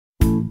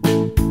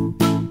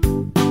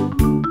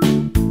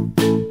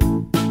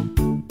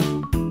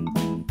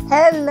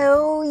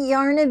Hello,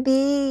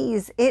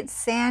 Yarnabees. It's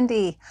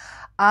Sandy.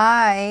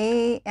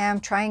 I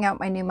am trying out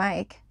my new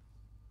mic.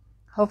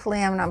 Hopefully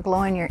I'm not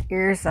blowing your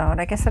ears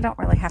out. I guess I don't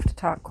really have to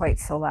talk quite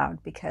so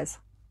loud because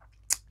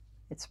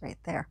it's right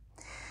there.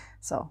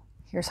 So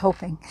here's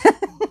hoping.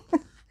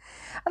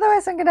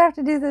 Otherwise I'm going to have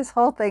to do this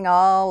whole thing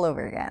all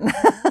over again.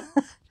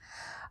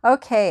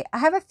 Okay, I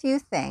have a few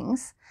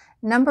things.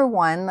 Number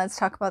one, let's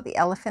talk about the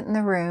elephant in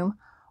the room.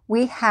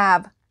 We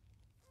have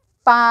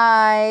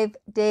 5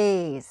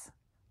 days.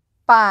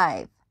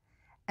 5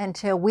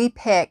 until we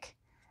pick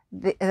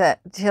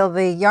till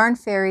the yarn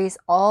fairies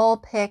all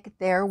pick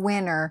their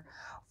winner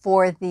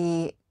for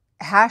the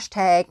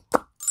hashtag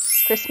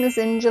Christmas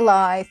in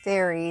July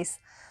fairies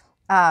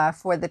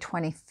for the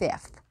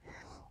 25th.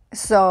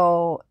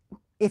 So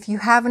if you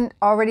haven't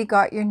already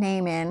got your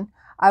name in,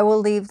 I will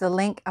leave the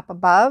link up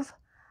above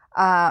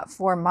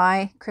for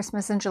my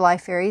Christmas in July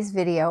fairies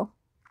video.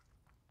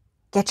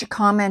 Get your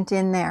comment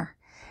in there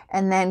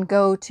and then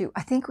go to,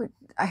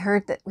 I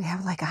heard that we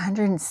have like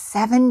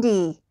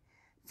 170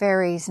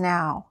 fairies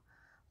now.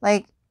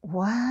 Like,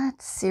 what?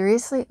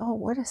 Seriously? Oh,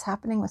 what is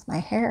happening with my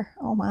hair?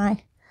 Oh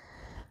my.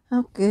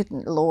 Oh, good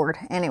Lord.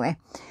 Anyway,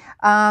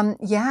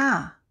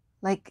 yeah,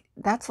 like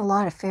that's a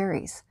lot of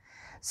fairies.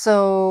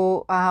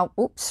 So,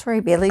 oops, sorry,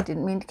 Bailey,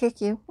 didn't mean to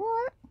kick you.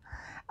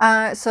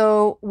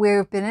 So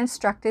we've been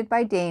instructed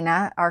by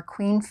Dana, our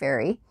queen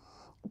fairy,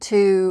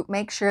 to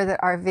make sure that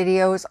our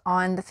videos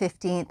on the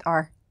 15th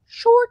are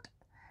short,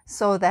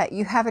 so that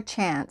you have a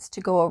chance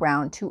to go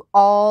around to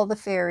all the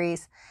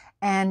fairies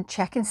and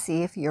check and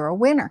see if you're a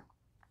winner.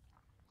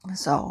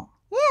 So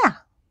yeah,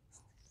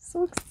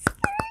 so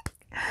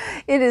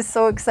exciting. It is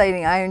so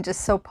exciting. I am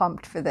just so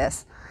pumped for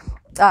this,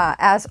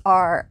 as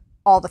are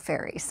all the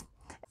fairies.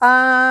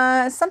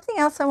 Something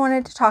else I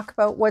wanted to talk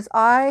about was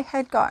I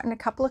had gotten a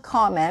couple of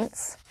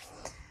comments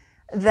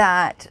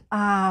that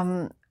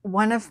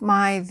one of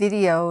my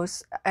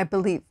videos, I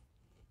believe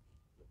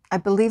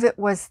it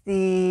was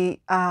the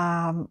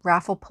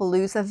Raffle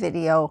Palooza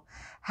video,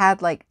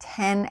 had like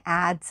 10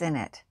 ads in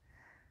it.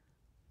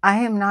 I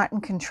am not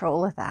in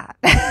control of that.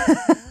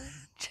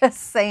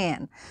 Just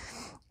saying.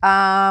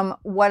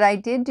 What I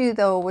did do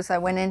though was I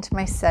went into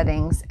my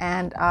settings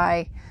and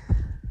I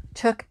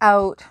took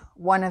out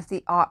one of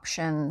the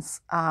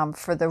options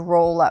for the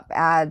roll-up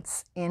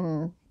ads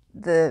in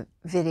the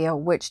video,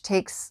 which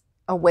takes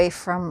away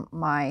from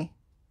my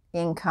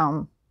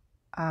income.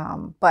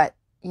 But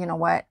you know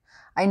what?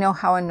 I know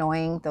how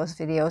annoying those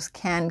videos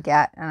can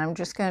get, and I'm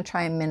just going to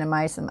try and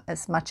minimize them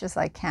as much as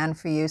I can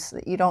for you so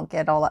that you don't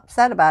get all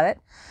upset about it.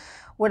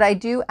 What I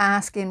do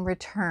ask in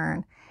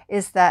return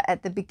is that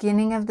at the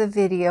beginning of the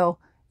video,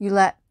 you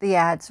let the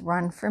ads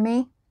run for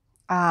me.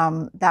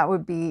 That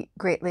would be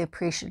greatly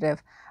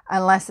appreciative,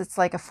 unless it's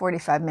like a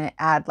 45-minute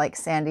ad like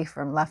Sandy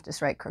from Left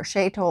is Right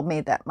Crochet told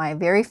me that my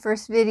very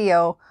first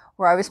video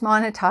where I was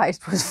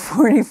monetized was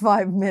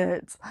 45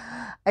 minutes.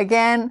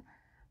 Again,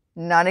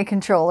 not in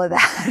control of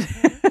that.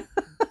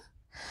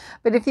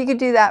 But if you could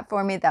do that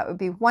for me, that would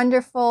be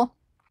wonderful.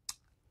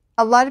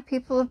 A lot of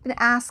people have been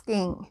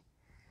asking,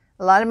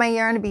 a lot of my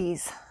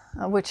Yarnabees,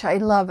 which I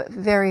love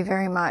very,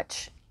 very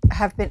much,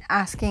 have been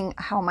asking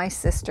how my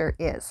sister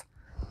is.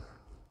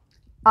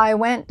 I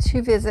went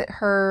to visit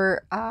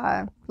her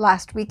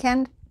last week,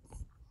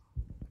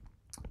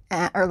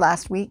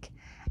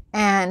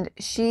 and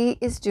she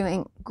is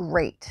doing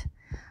great.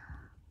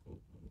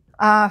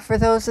 For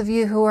those of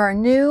you who are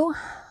new,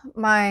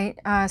 my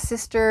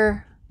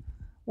sister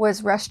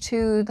was rushed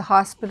to the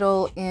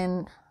hospital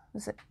in,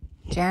 was it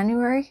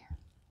January,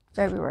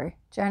 February?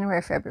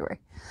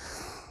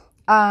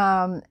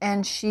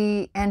 And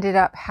she ended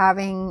up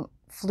having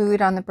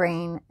fluid on the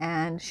brain,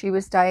 and she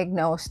was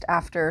diagnosed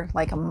after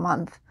like a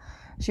month.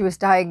 She was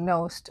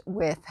diagnosed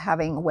with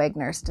having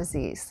Wegener's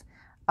disease,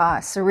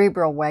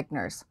 cerebral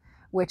Wegener's,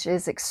 which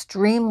is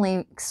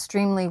extremely,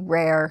 extremely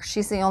rare.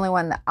 She's the only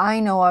one that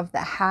I know of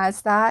that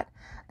has that.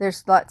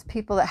 There's lots of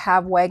people that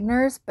have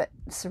Wegener's, but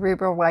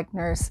cerebral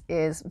Wegener's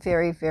is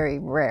very, very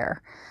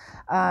rare.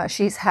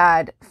 She's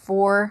had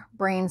 4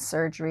 brain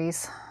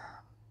surgeries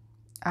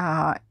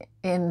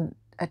in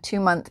a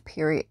 2-month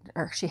period,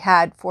 or she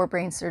had 4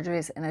 brain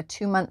surgeries in a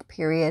 2-month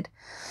period.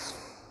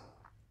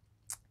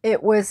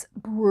 It was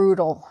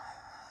brutal.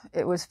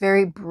 It was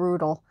very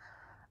brutal.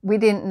 We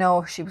didn't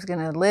know if she was going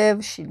to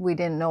live. We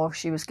didn't know if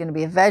she was going to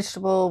be a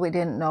vegetable. We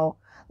didn't know,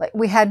 like,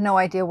 we had no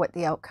idea what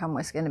the outcome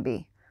was going to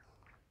be.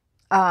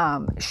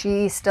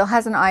 She still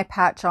has an eye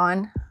patch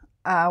on.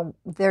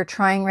 They're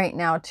trying right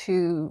now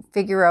to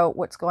figure out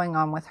what's going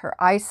on with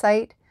her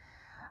eyesight.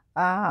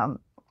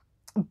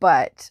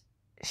 But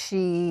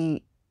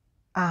she,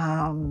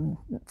 for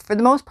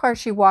the most part,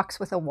 she walks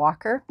with a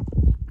walker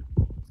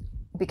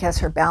because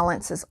her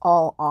balance is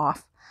all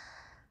off.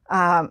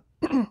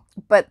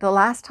 But the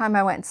last time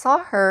I went and saw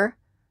her,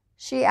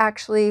 she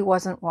actually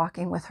wasn't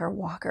walking with her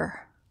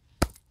walker.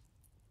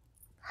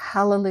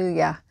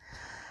 Hallelujah.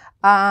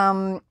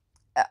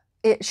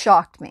 It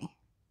shocked me.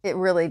 It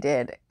really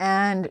did.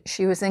 And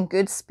she was in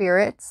good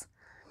spirits.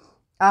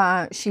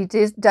 She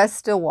does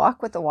still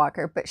walk with the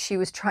walker, but she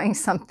was trying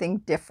something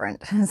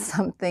different,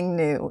 something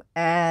new,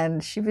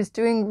 and she was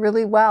doing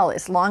really well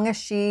as long as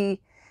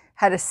she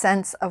had a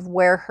sense of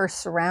where her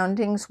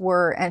surroundings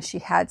were and she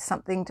had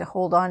something to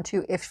hold on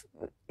to if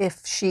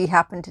she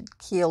happened to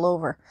keel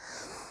over.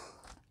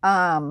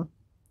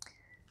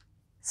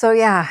 So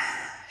yeah,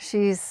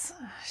 she's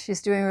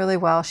doing really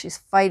well. She's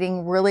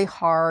fighting really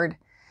hard.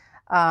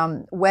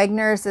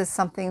 Wegener's is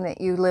something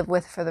that you live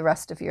with for the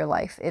rest of your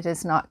life. It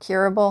is not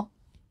curable.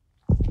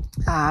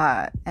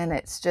 And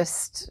it's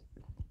just,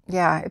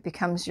 yeah, it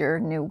becomes your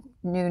new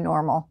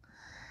normal.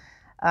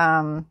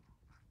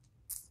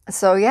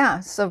 So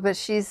yeah, but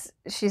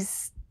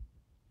she's,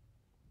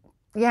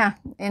 yeah,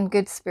 in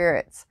good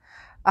spirits.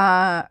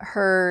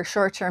 Her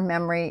short-term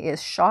memory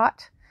is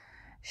shot.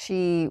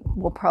 She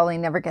will probably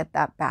never get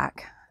that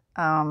back.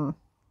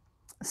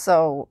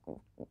 So,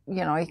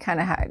 you know, you kind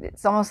of had,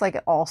 it's almost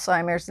like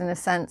Alzheimer's in a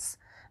sense,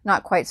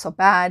 not quite so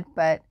bad,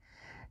 but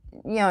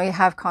you know, you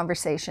have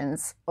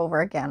conversations over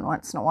again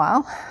once in a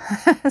while.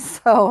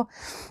 So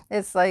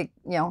it's like,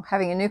 you know,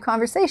 having a new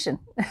conversation.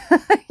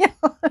 You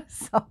know?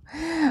 So,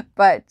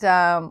 but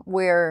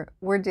we're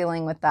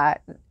dealing with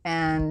that.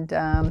 And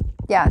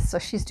yeah, so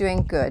she's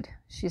doing good.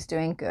 She's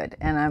doing good.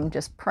 And I'm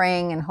just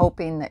praying and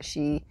hoping that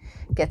she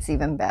gets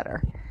even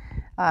better.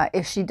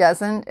 If she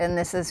doesn't, and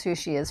this is who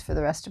she is for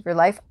the rest of her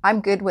life,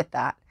 I'm good with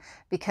that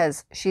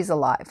because she's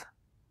alive.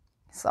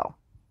 So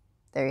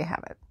there you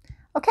have it.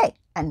 Okay,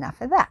 enough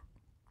of that.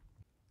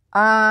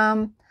 I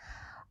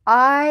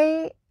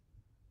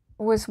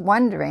was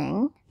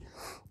wondering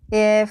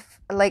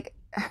if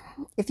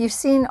you've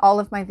seen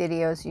all of my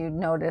videos, you'd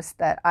notice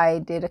that I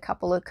did a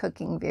couple of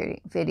cooking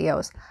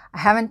videos. I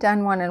haven't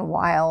done one in a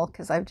while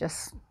because I've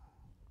just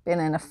been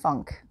in a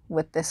funk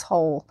with this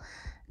whole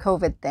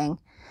COVID thing.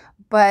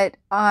 But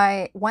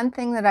one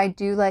thing that I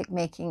do like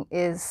making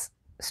is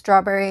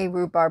strawberry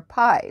rhubarb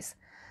pies.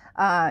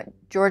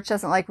 George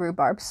doesn't like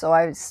rhubarb, so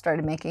I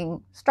started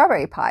making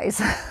strawberry pies.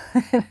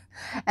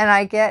 And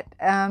I get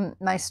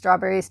my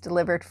strawberries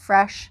delivered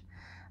fresh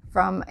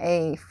from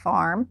a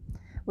farm,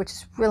 which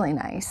is really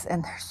nice,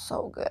 and they're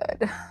so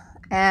good.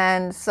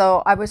 And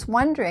so I was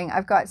wondering,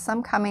 I've got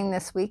some coming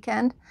this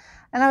weekend,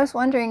 and I was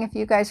wondering if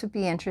you guys would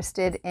be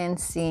interested in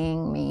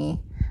seeing me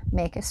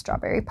make a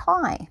strawberry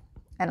pie.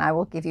 And I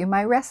will give you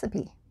my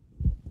recipe.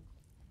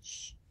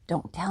 Shh,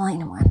 don't tell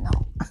anyone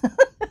though.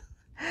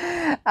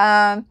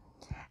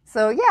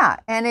 So yeah,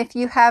 and if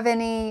you have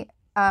any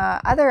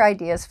other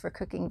ideas for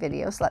cooking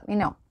videos, let me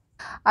know.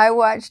 I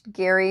watched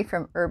Gary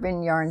from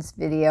Urban Yarns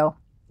video,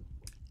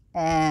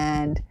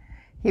 and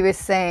he was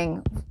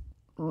saying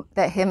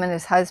that him and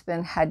his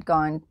husband had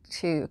gone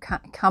to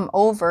come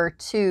over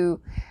to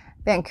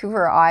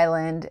Vancouver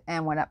Island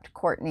and went up to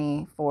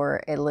Courtenay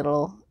for a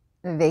little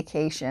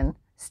vacation,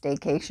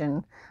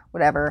 staycation,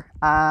 whatever,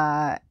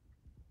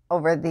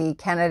 over the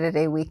Canada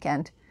Day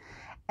weekend.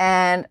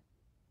 And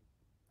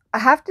I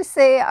have to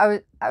say,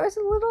 I was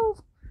a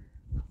little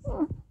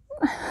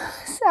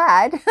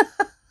sad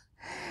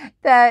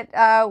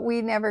that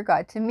we never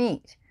got to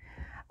meet.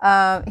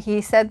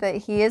 He said that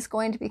he is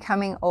going to be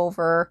coming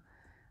over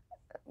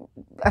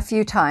a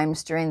few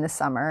times during the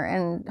summer,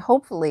 and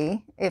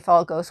hopefully, if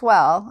all goes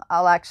well,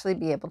 I'll actually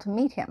be able to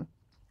meet him.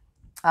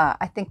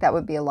 I think that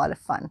would be a lot of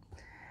fun.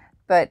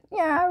 But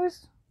yeah, I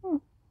was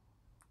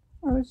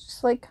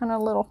just like kind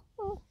of little,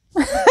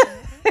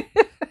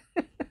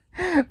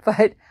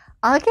 but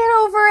I'll get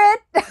over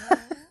it.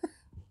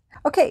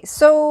 Okay,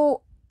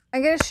 so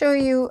I'm going to show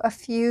you a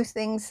few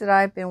things that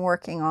I've been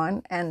working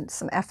on, and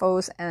some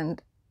FOs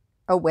and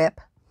a whip.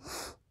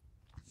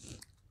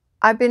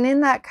 I've been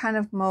in that kind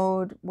of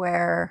mode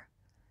where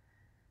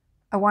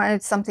I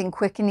wanted something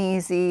quick and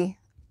easy,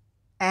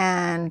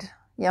 and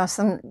you know,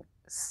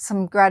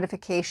 some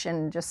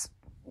gratification just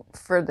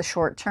for the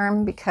short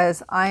term,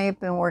 because I've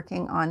been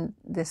working on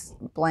this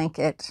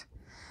blanket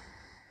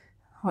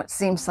what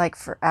seems like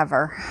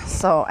forever.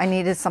 So I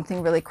needed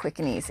something really quick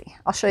and easy.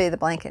 I'll show you the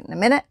blanket in a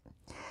minute.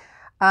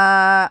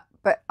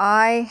 But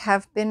I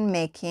have been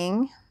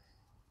making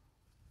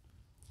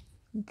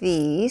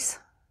these,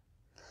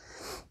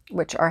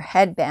 which are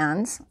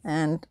headbands,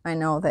 and I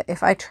know that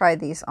if I try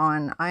these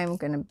on,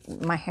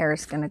 my hair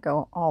is gonna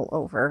go all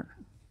over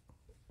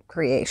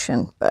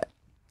creation, but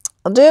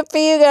I'll do it for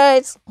you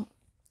guys.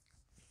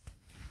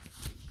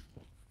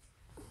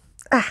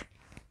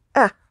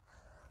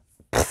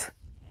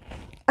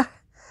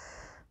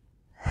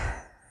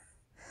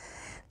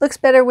 Looks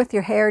better with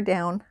your hair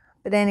down,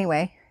 but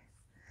anyway.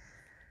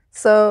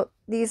 So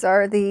these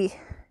are the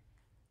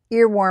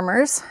ear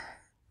warmers.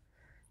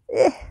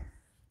 I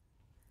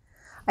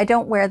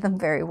don't wear them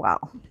very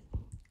well.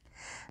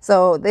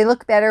 So they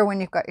look better when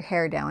you've got your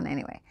hair down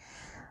anyway.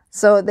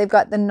 So they've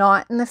got the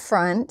knot in the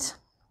front,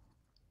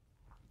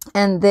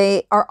 and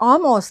they are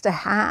almost a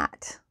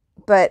hat,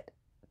 but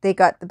they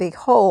got the big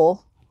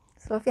hole.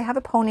 So if you have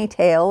a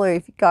ponytail, or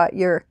if you've got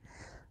your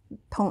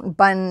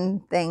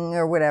bun thing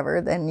or whatever,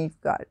 then you've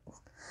got,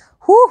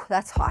 whew,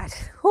 that's hot.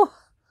 Whew.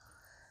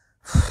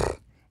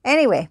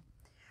 Anyway,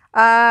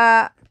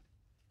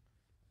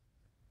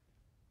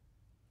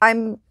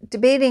 I'm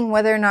debating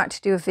whether or not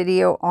to do a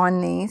video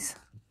on these.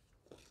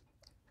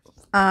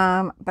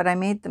 But I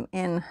made them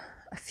in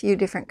a few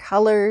different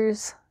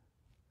colors.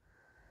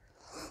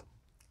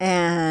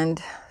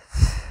 And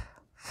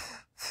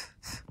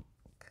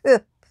I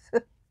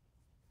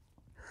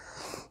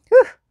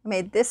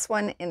made this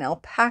one in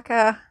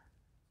alpaca.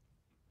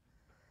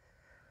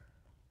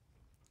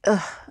 And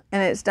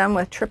it's done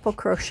with triple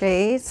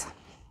crochets.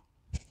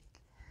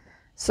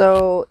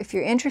 So if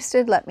you're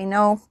interested, let me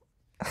know.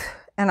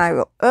 And I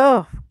will,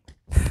 oh,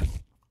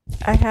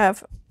 I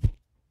have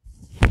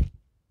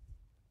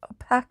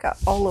alpaca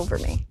all over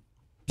me.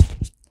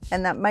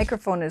 And that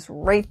microphone is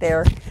right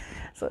there.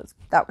 So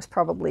that was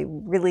probably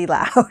really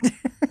loud.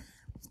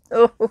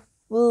 Oh,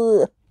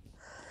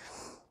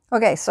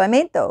 okay, so I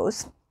made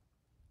those.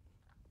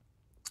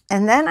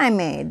 And then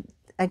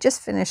I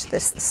just finished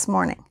this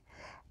morning.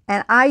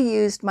 And I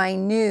used my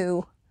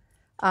new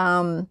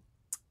Hook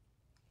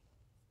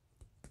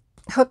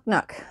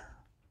Nook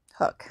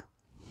hook.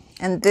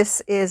 And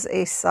this is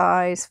a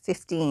size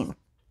 15.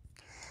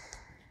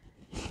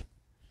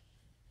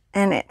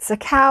 And it's a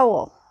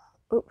cowl.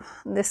 Ooh,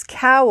 this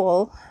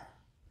cowl,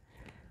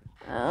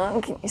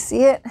 can you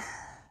see it?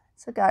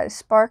 It's got a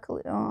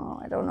sparkle.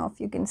 Oh, I don't know if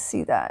you can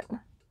see that.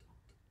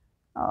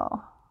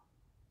 Oh,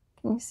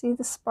 can you see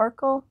the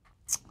sparkle?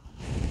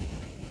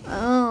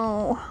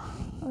 Oh,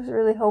 I was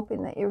really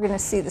hoping that you were going to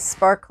see the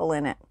sparkle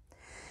in it.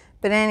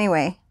 But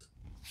anyway,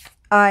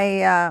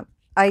 I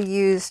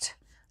used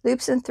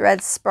Loops and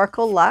Threads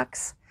Sparkle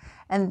Luxe.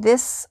 And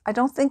this, I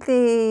don't think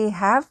they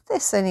have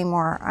this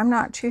anymore. I'm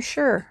not too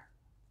sure.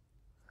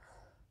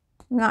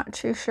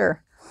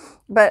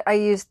 But I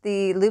used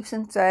the Loops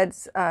and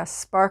Threads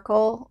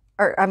Sparkle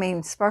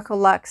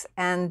Luxe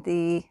and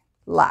the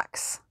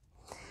Luxe.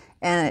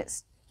 And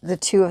it's the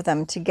two of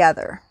them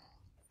together.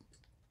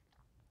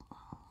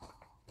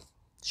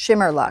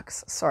 Shimmer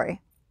Luxe,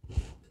 sorry.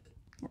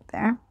 Right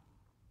there.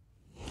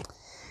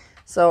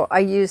 So I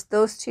used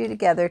those two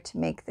together to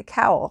make the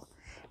cowl.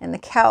 And the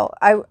cowl,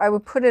 I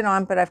would put it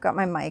on, but I've got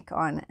my mic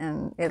on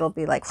and it'll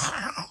be like,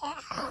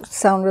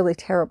 sound really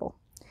terrible.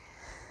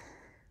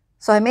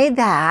 So I made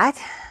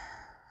that.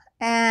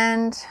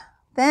 And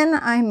then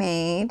I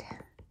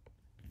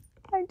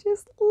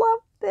just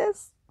love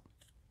this.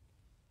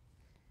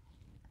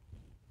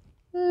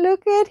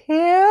 Look at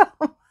him.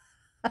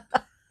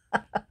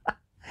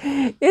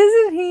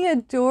 Isn't he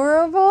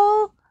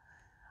adorable?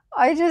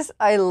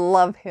 I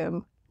love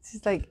him.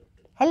 He's like,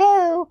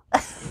 hello.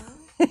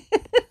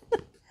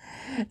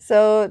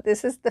 So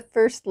this is the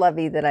first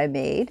lovey that I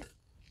made.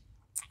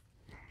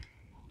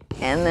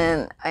 And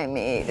then I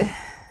made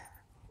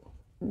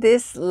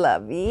this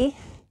lovey.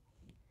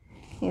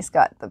 He's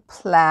got the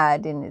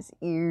plaid in his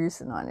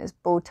ears and on his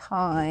bow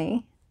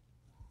tie.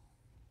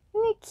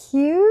 Isn't he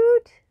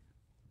cute?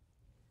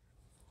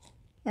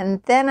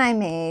 And then I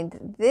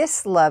made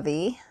this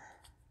lovey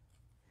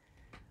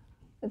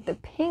with the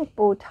pink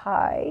bow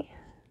tie.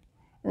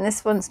 And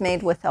this one's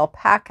made with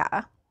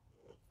alpaca.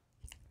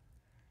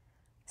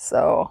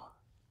 So,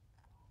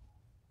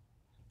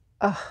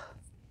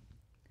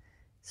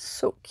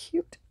 so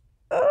cute.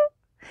 And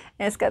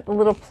it's got the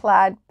little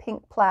plaid,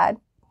 pink plaid.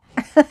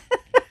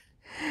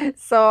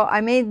 So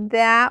I made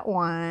that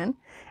one.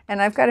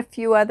 And I've got a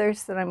few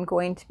others that I'm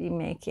going to be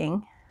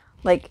making.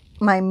 Like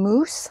my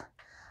moose.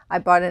 I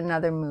bought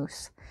another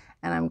moose.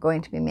 And I'm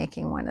going to be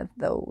making one of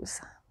those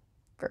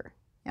for,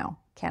 you know,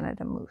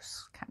 Canada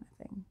moose kind of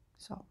thing.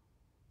 So.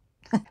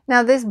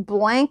 Now this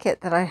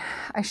blanket that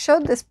I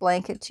showed this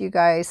blanket to you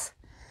guys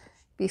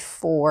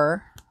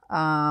before,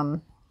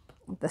 the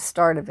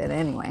start of it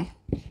anyway.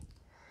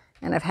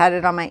 And I've had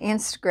it on my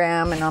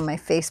Instagram and on my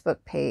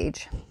Facebook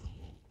page.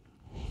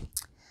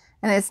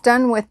 And it's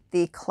done with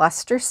the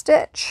cluster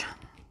stitch.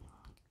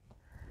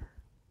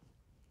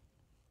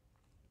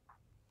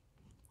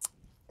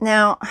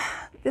 Now,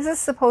 this is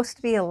supposed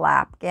to be a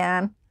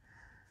lapgan.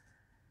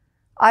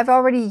 I've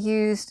already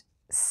used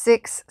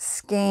 6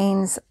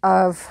 skeins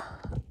of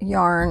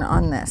yarn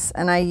on this,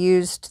 and I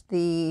used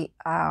the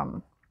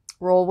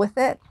roll with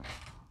it.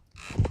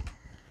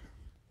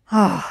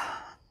 Oh,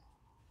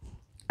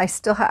 I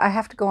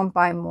have to go and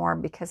buy more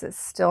because it's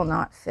still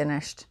not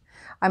finished.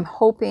 I'm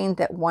hoping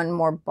that one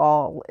more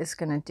ball is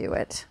going to do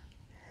it,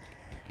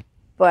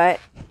 but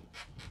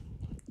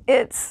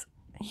it's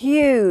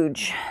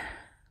huge.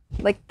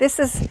 Like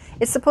it's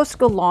supposed to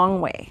go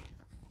long way.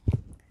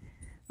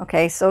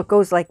 Okay, so it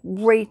goes like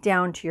right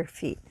down to your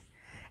feet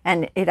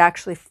and it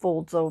actually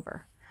folds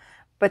over.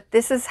 But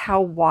this is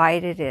how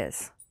wide it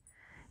is.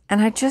 And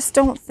I just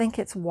don't think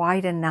it's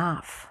wide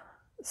enough.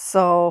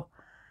 So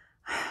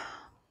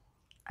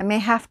I may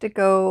have to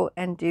go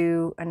and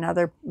do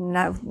another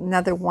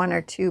 1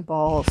 or 2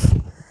 balls.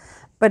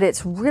 But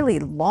it's really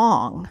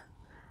long.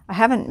 I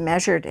haven't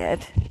measured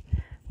it,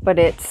 but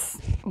it's,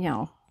 you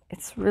know,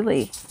 it's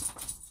really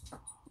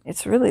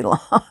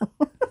long.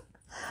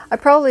 I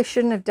probably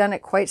shouldn't have done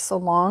it quite so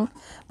long,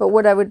 but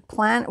what I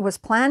was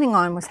planning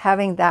on was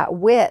having that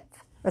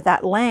width, or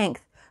that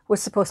length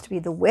was supposed to be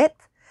the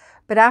width.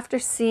 But after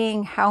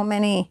seeing how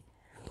many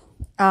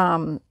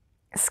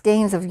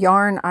skeins of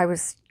yarn I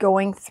was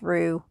going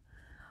through,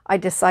 I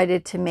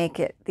decided to make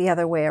it the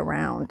other way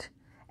around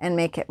and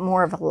make it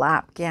more of a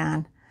lap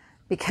gan,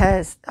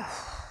 because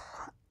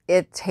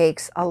it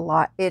takes a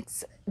lot.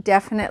 It's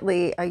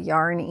definitely a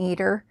yarn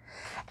eater.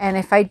 And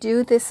if I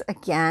do this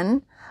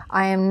again,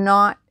 I am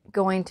not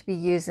going to be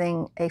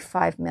using a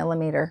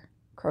 5mm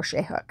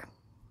crochet hook.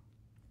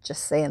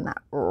 Just saying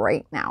that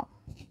right now.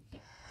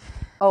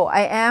 Oh,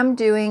 I am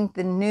doing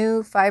the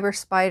new Fiber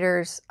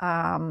Spiders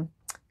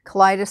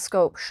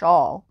kaleidoscope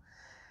shawl.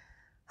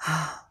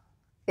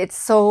 It's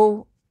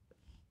so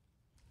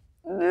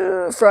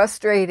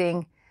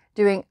frustrating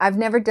doing. I've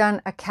never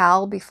done a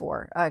cal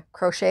before, a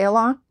crochet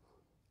along.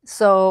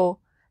 So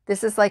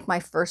this is like my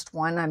first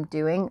one I'm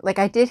doing. Like,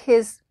 I did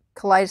his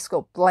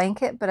kaleidoscope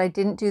blanket, but I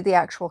didn't do the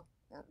actual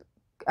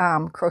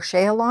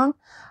crochet along.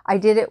 I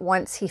did it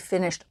once he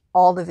finished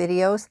all the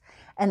videos,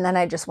 and then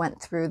I just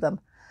went through them.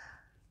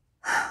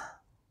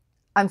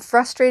 I'm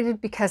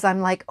frustrated because I'm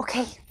like,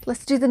 okay,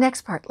 let's do the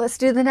next part. Let's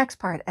do the next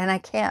part. And I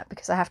can't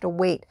because I have to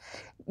wait.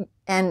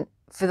 And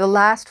for the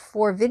last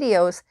 4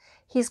 videos,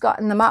 he's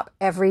gotten them up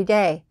every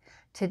day.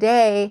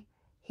 Today,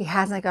 he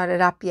hasn't got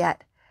it up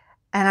yet.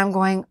 And I'm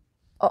going,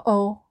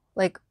 uh-oh,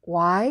 like,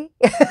 why?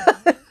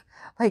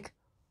 Like,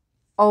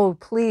 oh,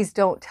 please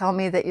don't tell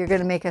me that you're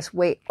going to make us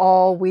wait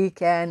all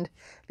weekend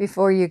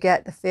before you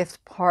get the 5th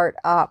part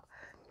up.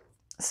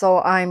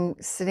 So I'm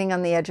sitting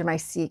on the edge of my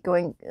seat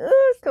going,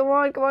 come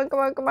on, come on, come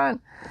on, come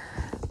on.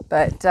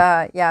 But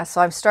yeah,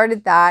 so I've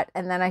started that.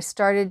 And then I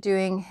started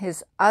doing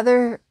his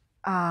other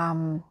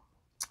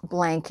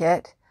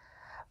blanket.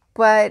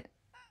 But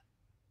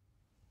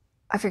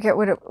I forget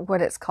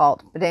what it's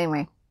called. But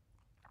anyway,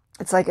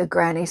 it's like a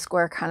granny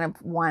square kind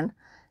of one.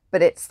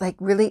 But it's like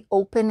really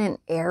open and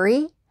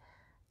airy.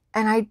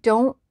 And I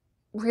don't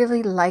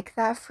really like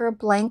that for a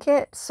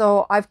blanket.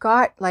 So I've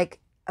got like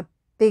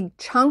big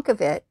chunk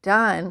of it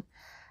done,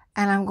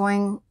 and I'm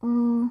going,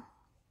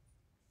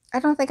 I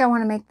don't think I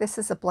want to make this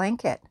as a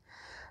blanket.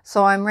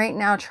 So I'm right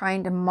now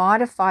trying to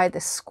modify the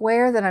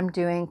square that I'm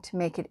doing to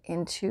make it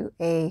into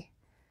a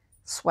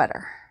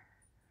sweater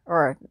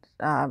or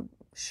a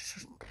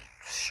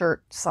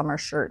shirt, summer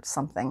shirt,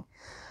 something.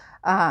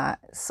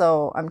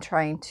 So I'm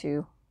trying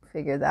to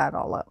figure that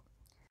all out.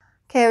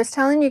 Okay, I was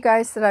telling you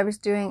guys that I was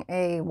doing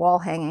a wall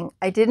hanging.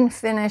 I didn't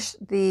finish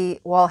the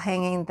wall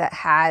hanging that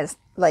has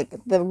like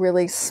the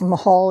really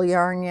small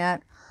yarn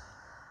yet.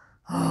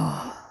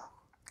 But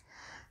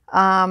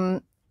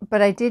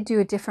I did do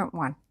a different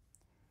one,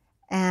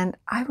 and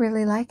I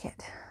really like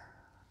it.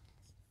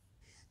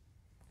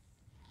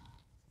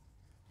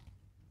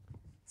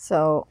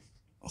 So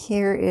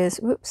here is,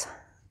 whoops,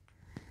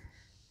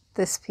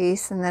 this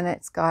piece, and then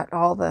it's got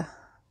all the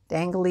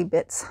dangly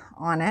bits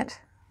on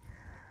it.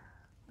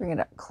 Bring it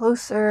up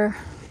closer.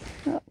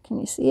 Oh, can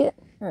you see it?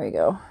 There we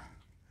go.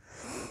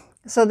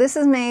 So this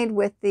is made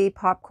with the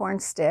popcorn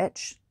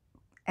stitch,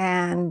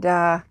 and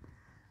oh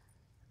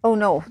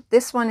no,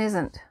 this one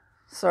isn't.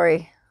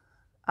 Sorry.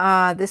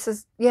 This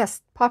is,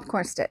 yes,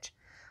 popcorn stitch.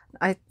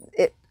 I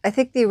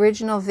think the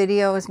original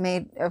video is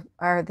made of,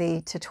 or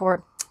the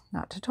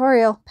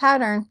tutorial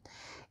pattern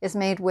is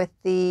made with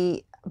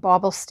the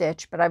bobble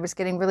stitch, but I was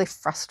getting really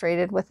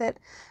frustrated with it,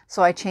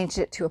 so I changed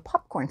it to a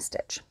popcorn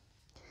stitch.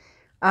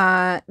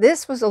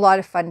 This was a lot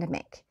of fun to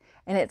make,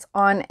 and it's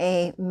on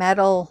a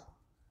metal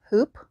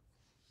hoop.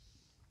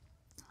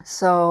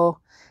 So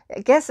I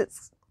guess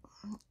it's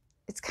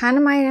kind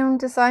of my own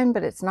design,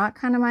 but it's not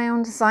kind of my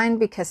own design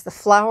because the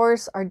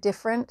flowers are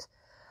different.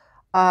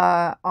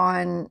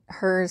 On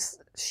hers,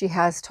 she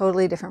has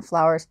totally different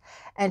flowers,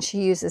 and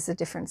she uses a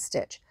different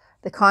stitch.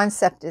 The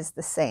concept is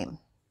the same.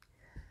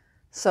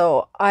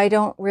 So I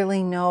don't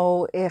really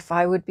know if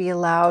I would be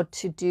allowed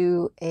to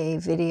do a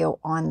video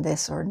on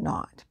this or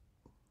not,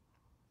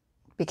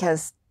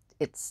 because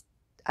it's,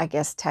 I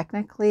guess,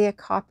 technically a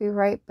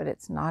copyright, but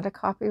it's not a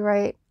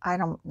copyright. I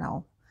don't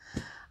know.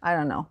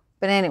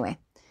 But anyway,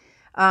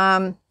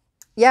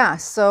 yeah,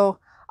 so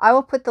I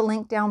will put the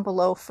link down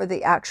below for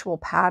the actual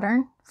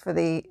pattern, for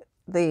the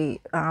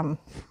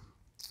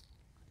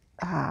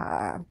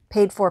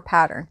paid for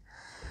pattern.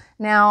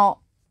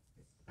 Now,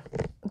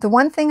 the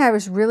one thing I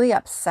was really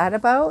upset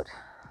about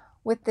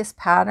with this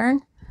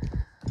pattern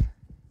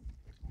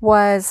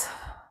was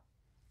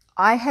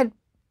I had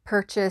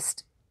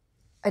purchased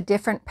a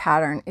different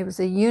pattern. It was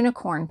a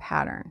unicorn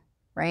pattern,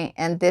 right?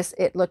 And this,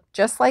 it looked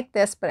just like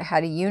this, but it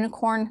had a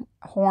unicorn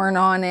horn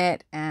on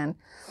it, and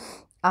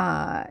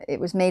it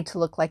was made to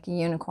look like a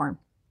unicorn.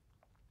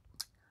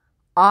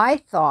 I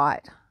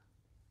thought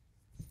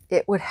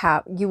it would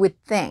have, you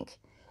would think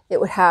it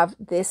would have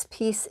this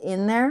piece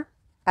in there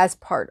as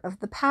part of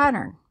the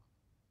pattern.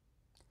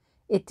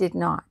 It did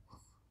not.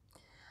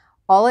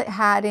 All it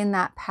had in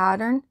that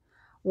pattern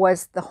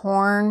was the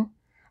horn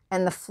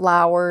and the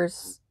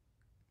flowers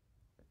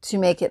to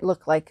make it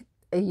look like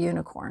a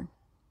unicorn.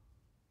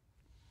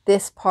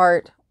 This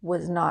part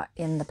was not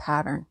in the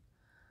pattern.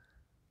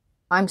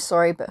 I'm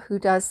sorry, but who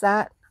does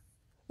that?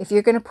 If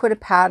you're going to put a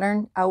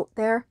pattern out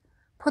there,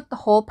 put the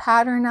whole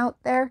pattern out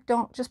there.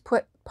 Don't just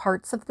put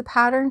parts of the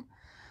pattern.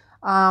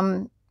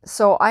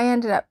 So I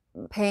ended up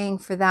paying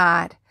for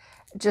that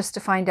just to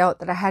find out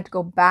that I had to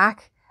go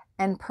back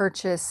and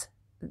purchase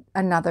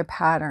another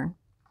pattern.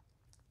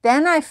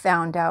 Then I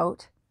found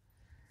out,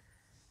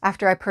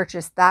 after I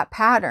purchased that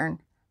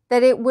pattern,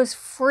 that it was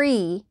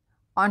free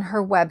on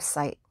her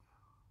website.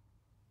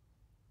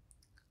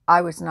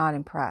 I was not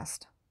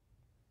impressed.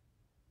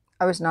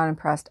 I was not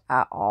impressed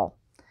at all.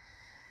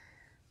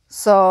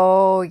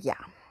 So yeah.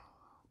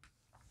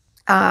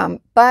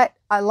 But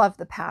I love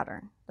the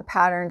pattern. The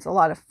pattern's a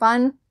lot of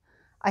fun.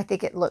 I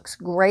think it looks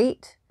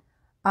great.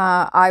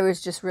 I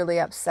was just really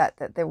upset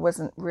that there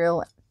wasn't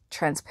real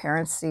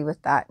transparency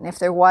with that. And if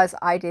there was,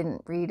 I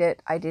didn't read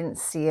it. I didn't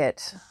see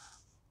it.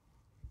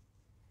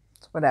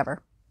 It's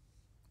whatever.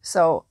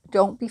 So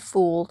don't be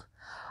fooled.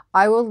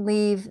 I will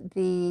leave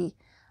the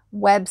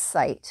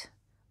website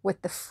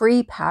with the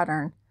free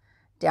pattern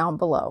down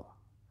below.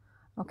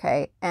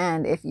 Okay.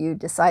 And if you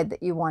decide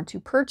that you want to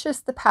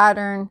purchase the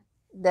pattern,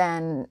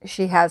 then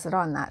she has it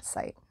on that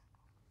site.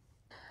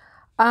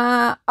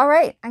 All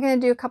right. I'm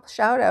going to do a couple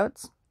shout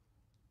outs.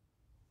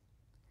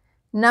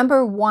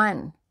 Number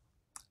 1,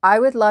 I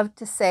would love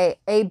to say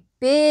a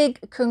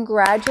big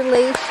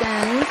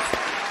congratulations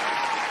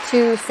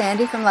to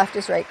Sandy from Left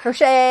is Right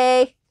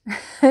Crochet.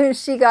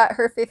 She got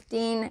her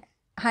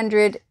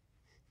 1,500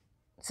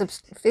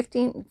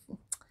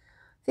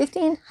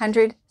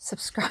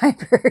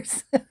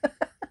 subscribers.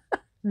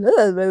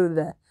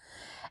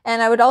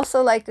 And I would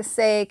also like to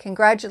say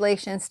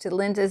congratulations to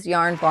Linda's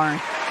Yarn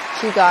Barn.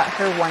 She got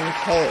her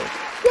 1K.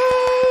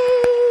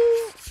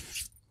 Yay!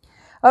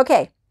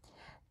 Okay.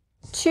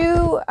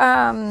 2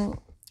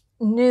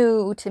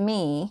 new to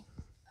me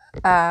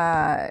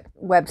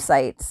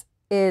websites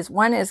is,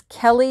 one is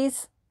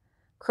Kelly's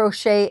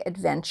Crochet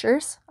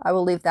Adventures. I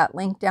will leave that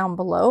link down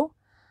below.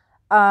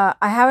 I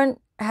haven't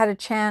had a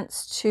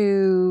chance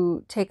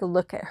to take a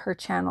look at her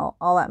channel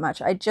all that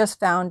much. I just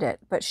found it,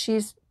 but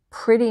she's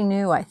pretty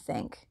new, I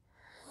think.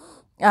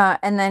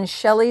 And then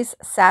Shelly's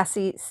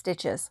Sassy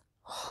Stitches.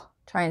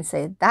 Try and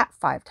say that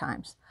 5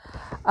 times.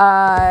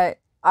 I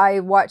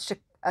watched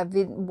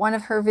one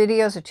of her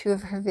videos or 2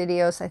 of her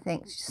videos, I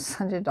think. She's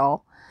such a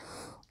doll.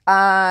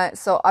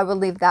 So I will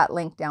leave that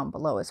link down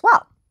below as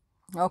well.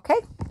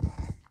 Okay.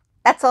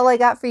 That's all I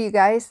got for you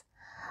guys.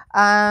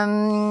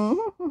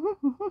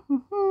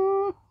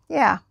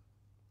 Yeah.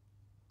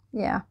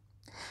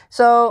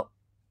 So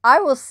I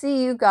will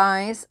see you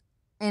guys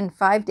in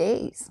 5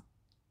 days.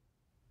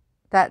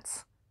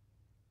 That's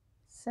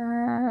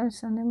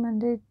Sunday,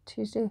 Monday,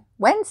 Tuesday,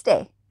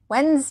 Wednesday,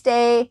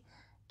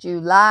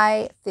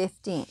 July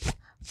 15th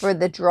for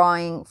the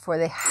drawing for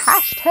the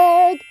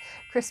hashtag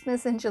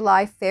Christmas in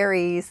July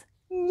fairies.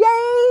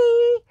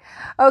 Yay!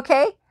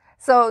 Okay,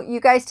 so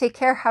you guys take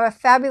care. Have a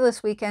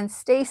fabulous weekend.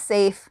 Stay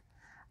safe.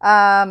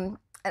 And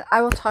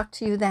I will talk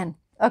to you then.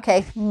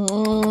 Okay.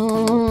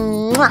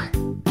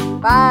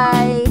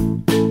 Bye.